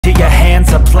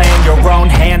hands. A plan your own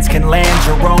hands can land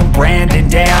your own brand. And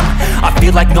damn, I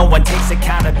feel like no one takes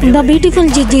accountability. The beautiful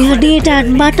Gigi Hadid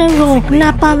at Butter Rock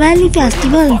Napa Valley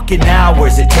Festival. Fucking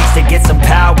hours it takes to get some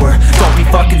power. Don't be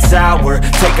fucking sour.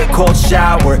 Take a cold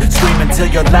shower. Scream until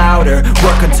you're louder.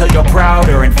 Work until you're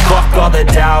prouder. And fuck all the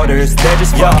doubters. They're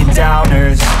just fucking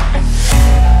downers.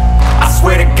 I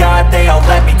swear to God they all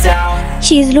let me down.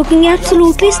 She is looking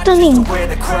absolutely stunning.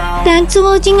 Thanks for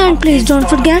watching, and please don't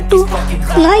forget to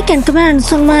like and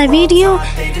comment on my video,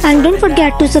 and don't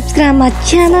forget to subscribe my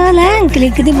channel and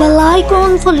click the bell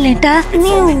icon for latest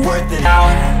news.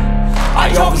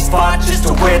 I always fought just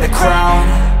to wear the crown.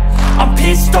 I'm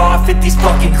pissed off at these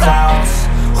fucking clowns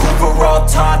who were all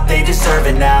taught they deserve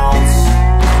an ounce.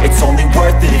 It's only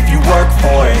worth it if you work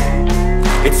for it.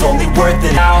 It's only worth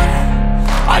it out.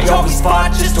 I always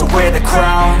fought just to wear the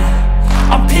crown.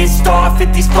 I'm pissed off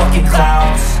at these fucking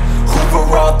clowns who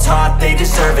were all taught they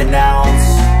deserve an ounce.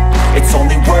 It's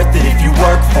only worth it if you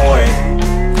work for it.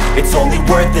 It's only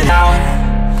worth it out.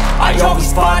 I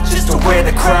always fought just to wear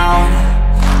the crown.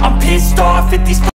 I'm pissed off at these